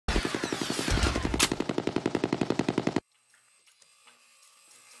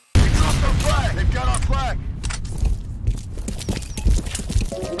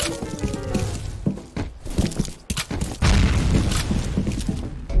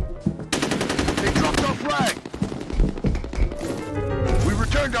They dropped our flag. We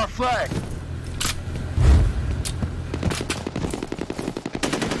returned our flag.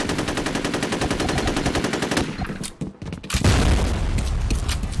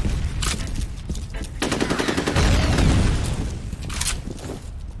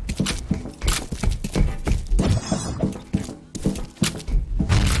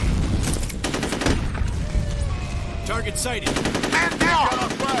 Target sighted. Man down! Got our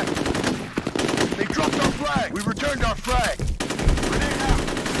flag. They dropped our flag. We returned our flag. Grenade out.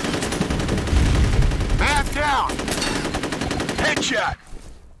 Man down! Headshot!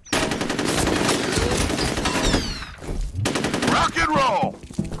 Rock and roll!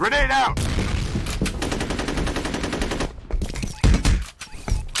 Grenade out!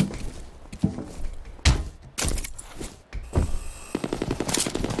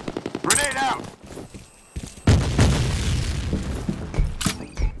 Grenade out!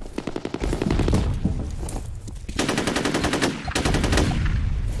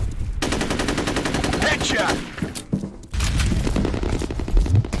 Headshot!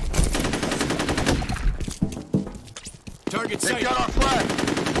 Target They sighted. got our flag.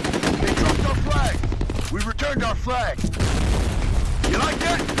 They dropped our flag. We returned our flag. You like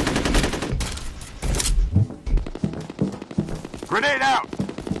that? Grenade out!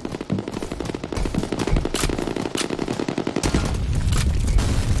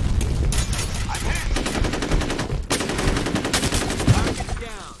 I'm hit! Target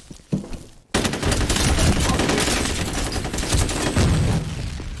down.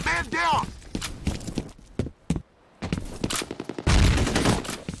 Man down!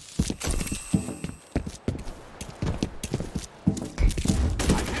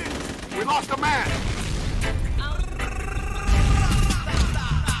 I'm hit! We lost a man!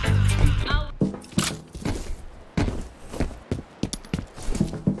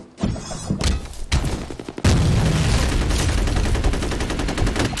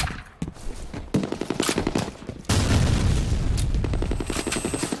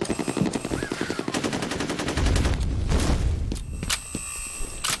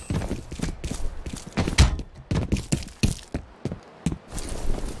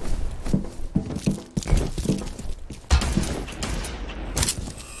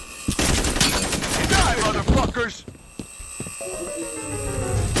 Die, motherfuckers!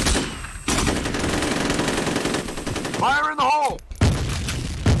 Fire in the hole!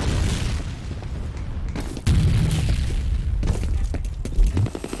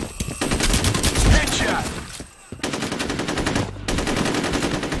 Headshot!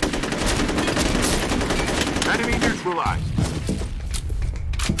 Enemy neutralized.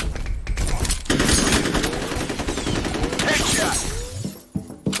 Headshot!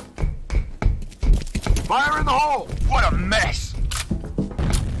 Fire in the hole! What a mess!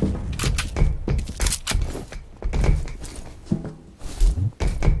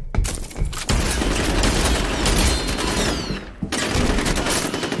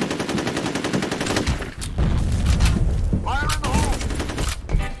 Fire in the hole!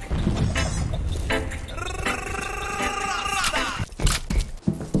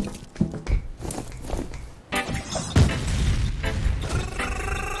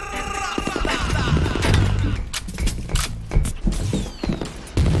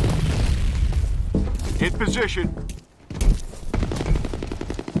 In position.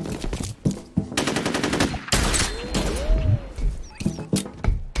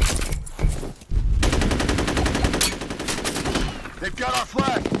 They've got our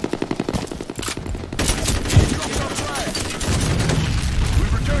flag. They dropped our flag. We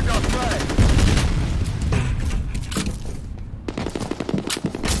returned our flag.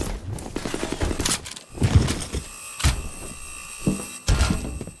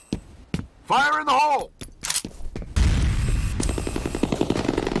 Fire in the hole!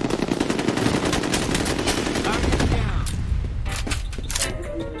 Target down.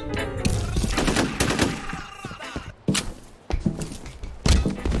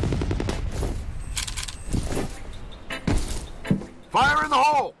 Fire in the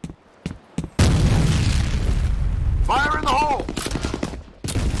hole! Fire in the hole!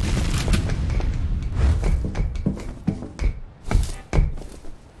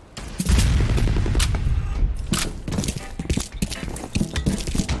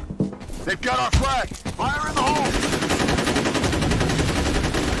 They've got our flag! Fire in the hole!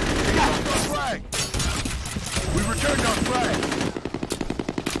 They got our flag! We returned our flag!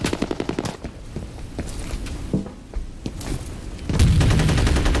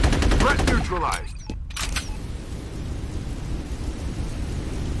 Threat neutralized.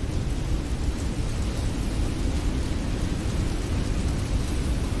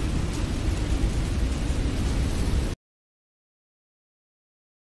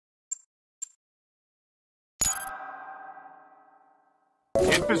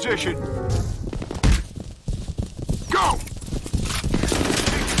 position. Go!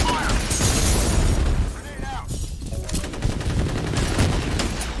 Take fire! Grenade out!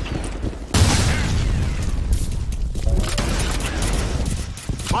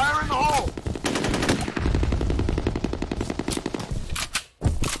 Fire in the hole!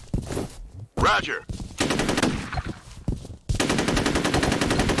 Roger.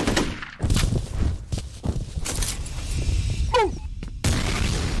 Move!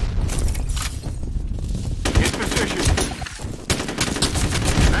 In position.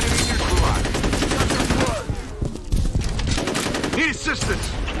 Enemy neutralized. Need assistance.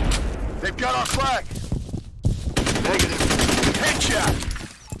 They've got our flag. Negative. Headshot.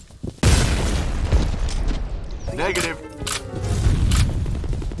 Negative.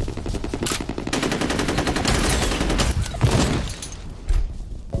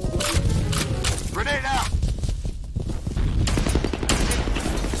 Grenade out!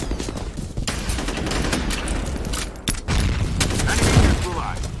 Enemy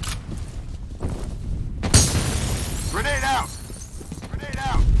neutralized. Grenade out! Grenade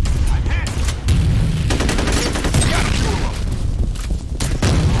out! I'm hit! Got two of them!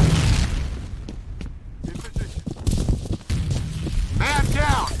 In position. Man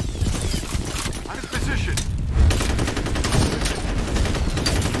down! I'm in position.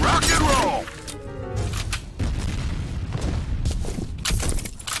 Rock and roll!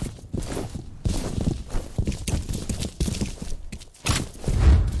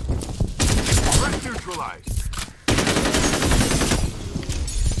 Threat neutralized.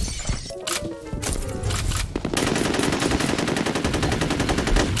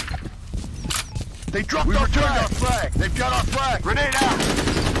 They dropped our flag. They've got our flag. Grenade out.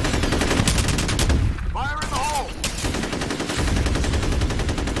 Fire in the hole.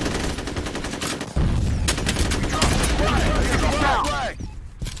 We dropped the flag. They dropped our flag.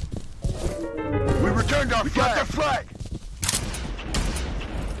 We returned our flag. We got their flag.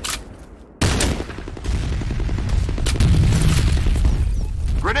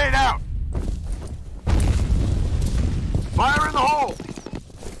 Grenade out. Fire in the hole.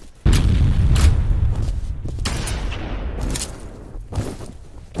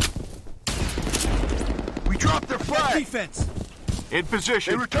 We dropped their flag. Defense. In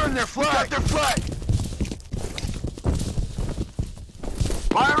position. They returned their flag. We got their flag.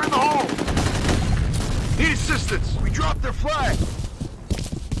 Fire in the hole. Need assistance. We dropped their flag.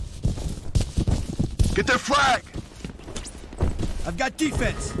 Get their flag. I've got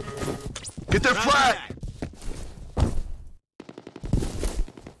defense. Get their flag.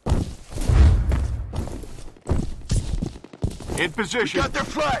 In position. We got their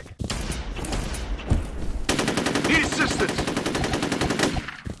flag. Need assistance.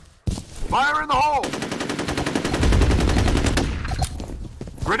 Fire in the hole.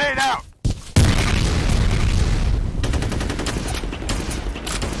 Grenade out.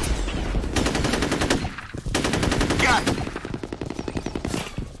 Got it.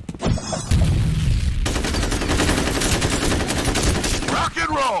 Rock and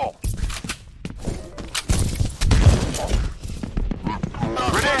roll.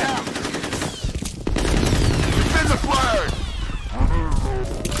 Grenade out. Defend the flag.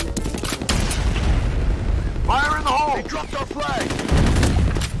 Fire in the hole. They dropped our flag.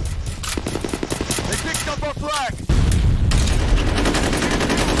 They picked up our flag.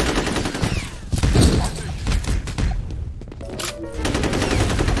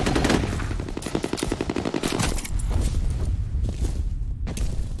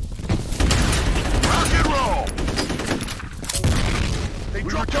 Rock and roll. They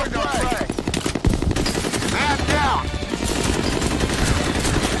dropped our flag. Man down.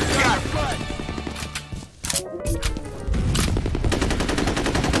 Got it. Flag.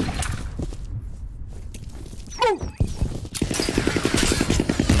 Move.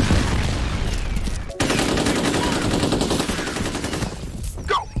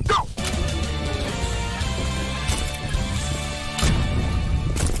 Go, go.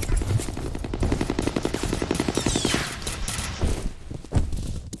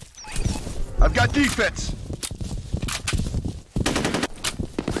 I've got defense.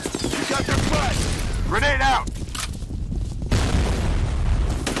 We got their flag. Grenade out.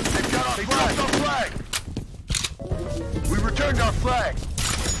 They've got our flag. Dropped our flag. We returned our flag.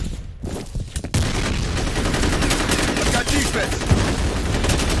 I've got defense.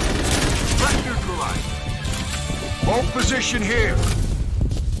 Threat neutralized. Hold position here.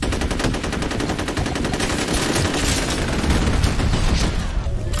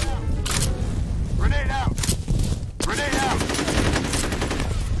 Grenade out. Grenade out.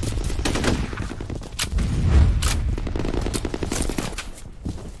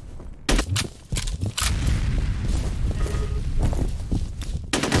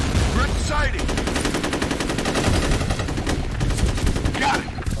 fighting. Got it.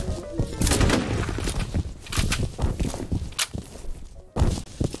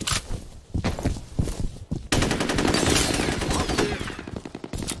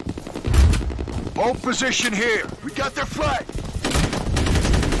 Hold position here. We got their flag.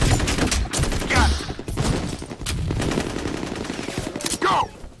 Got it. Go!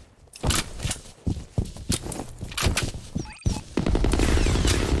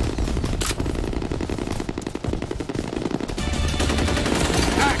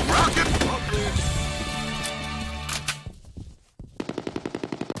 Back, rocket!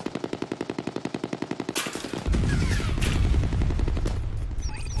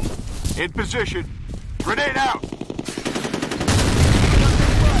 In position. Grenade out!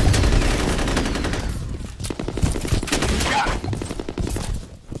 Got it!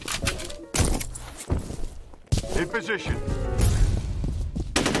 In position.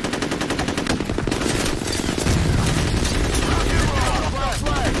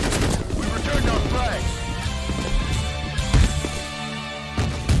 Flag. We returned our flag.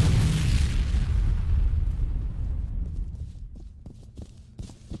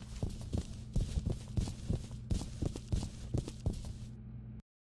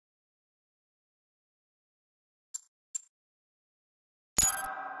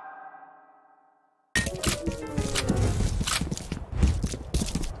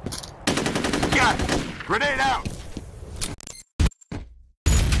 Got it. Grenade out.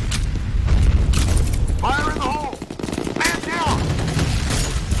 Fire in the hole. Man down.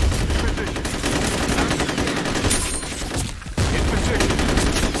 In position.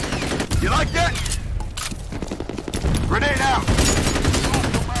 You like that? Grenade out.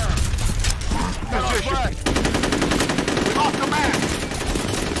 Position. We lost the man.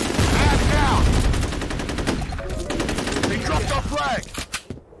 Man down. They dropped our flag.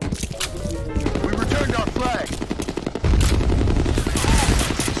 We returned our flag.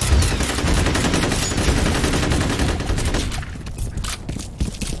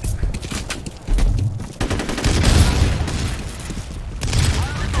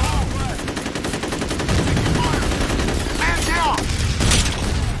 Man down!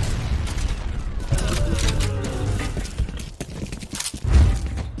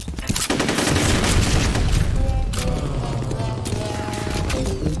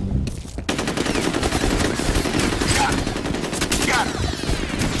 Got it.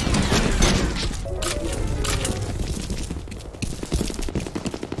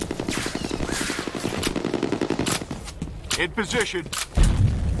 In position.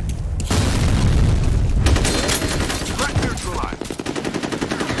 Threat neutralized.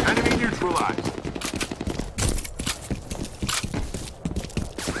 Enemy neutralized.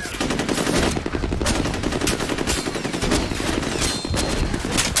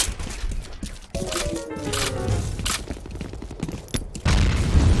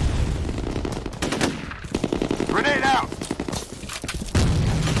 Grenade out!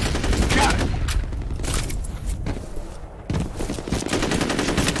 Got it!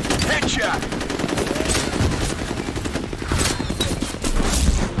 Headshot!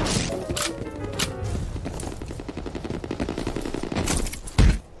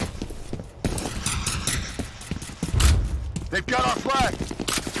 They've got our flag!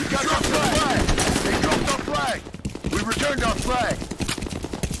 We got our flag! They dropped our flag! We returned our flag!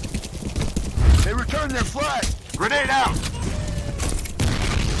 They returned their flag! Grenade out!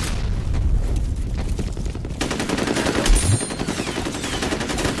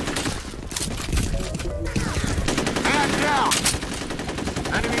 Man down!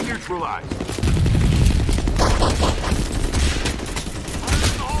 Enemy neutralized.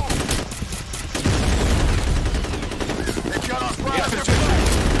 They've got our flag!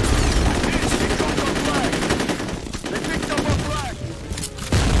 They dropped our flag! They picked up our flag!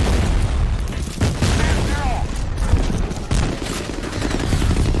 Man down!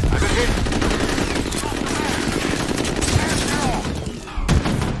 I've been hit! Man down!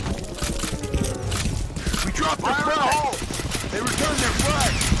 We dropped their flag! They returned their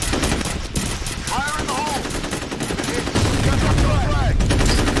flag! Fire in the hole! We got our flag!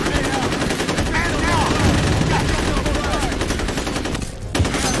 Grenade out! Man down! Got our flag!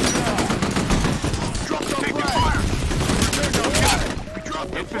 Dropped our flag! Returned our flag! We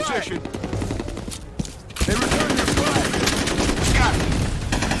dropped their flag! In position! They returned their flag! Got it!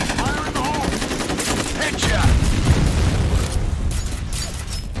 Fire in the hole! Headshot!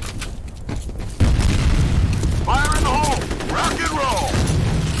 Fire in the hole! Rock and roll!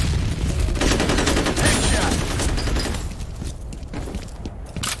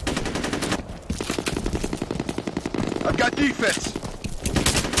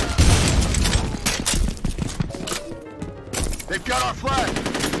 They've got our flag. I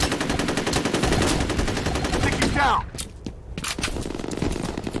think he's down.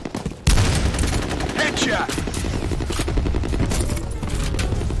 Headshot.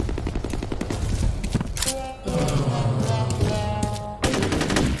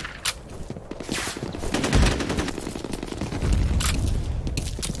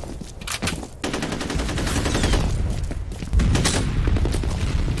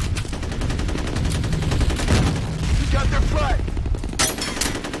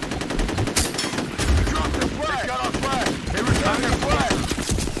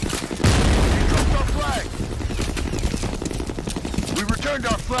 Turned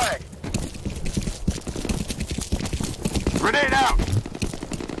our flag. Grenade out.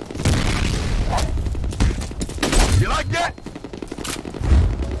 You like that?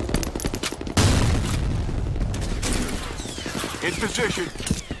 In position.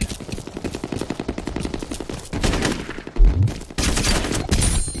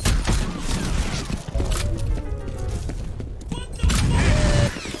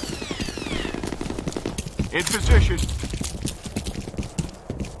 In position.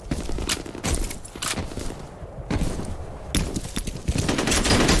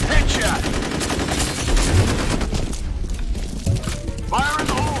 Fire in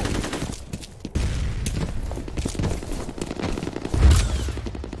the hole!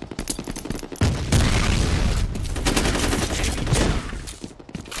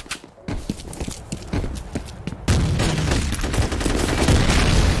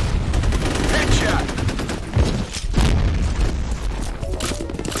 Headshot!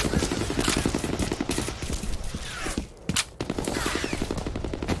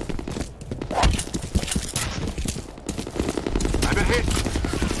 I've been hit.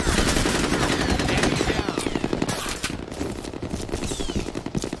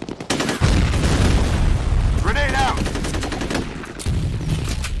 Grenade out.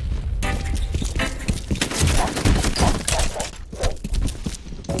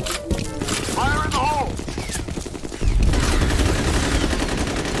 Fire in the hole.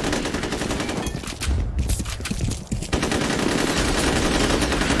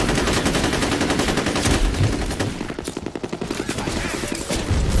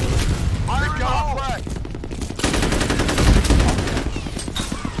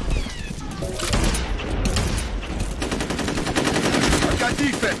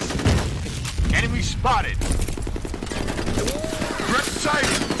 Defense. Enemy spotted. Threat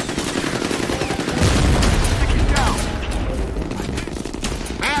sighted. Taking down.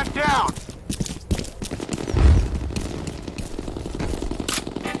 Man down.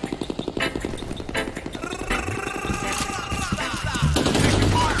 Taking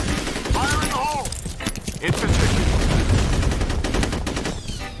fire. Fire in the hole. In position.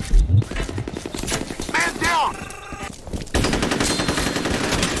 Man down.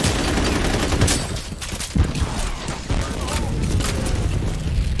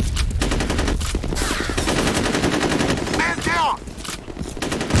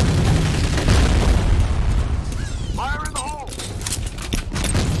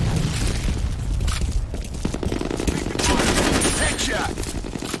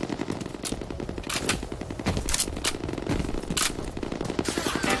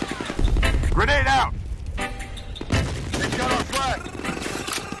 Grenade out! They've got our flag!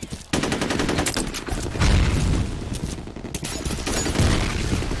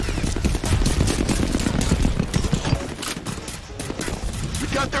 We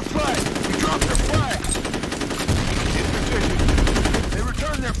got their flag! We dropped their flag! In position! They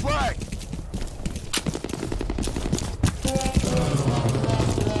returned their flag!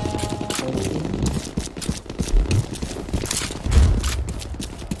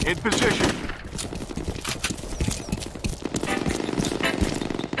 In position!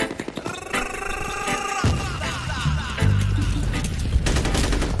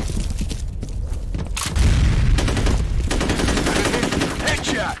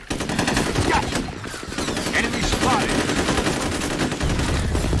 Headshot! Gotcha! Enemy spotted!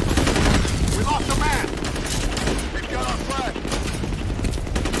 We lost a man! They've got our flag!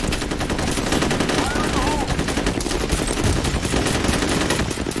 Fire in the hole!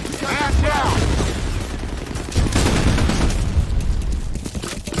 Man down!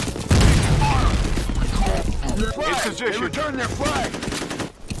 Fire! In position! They returned their flag!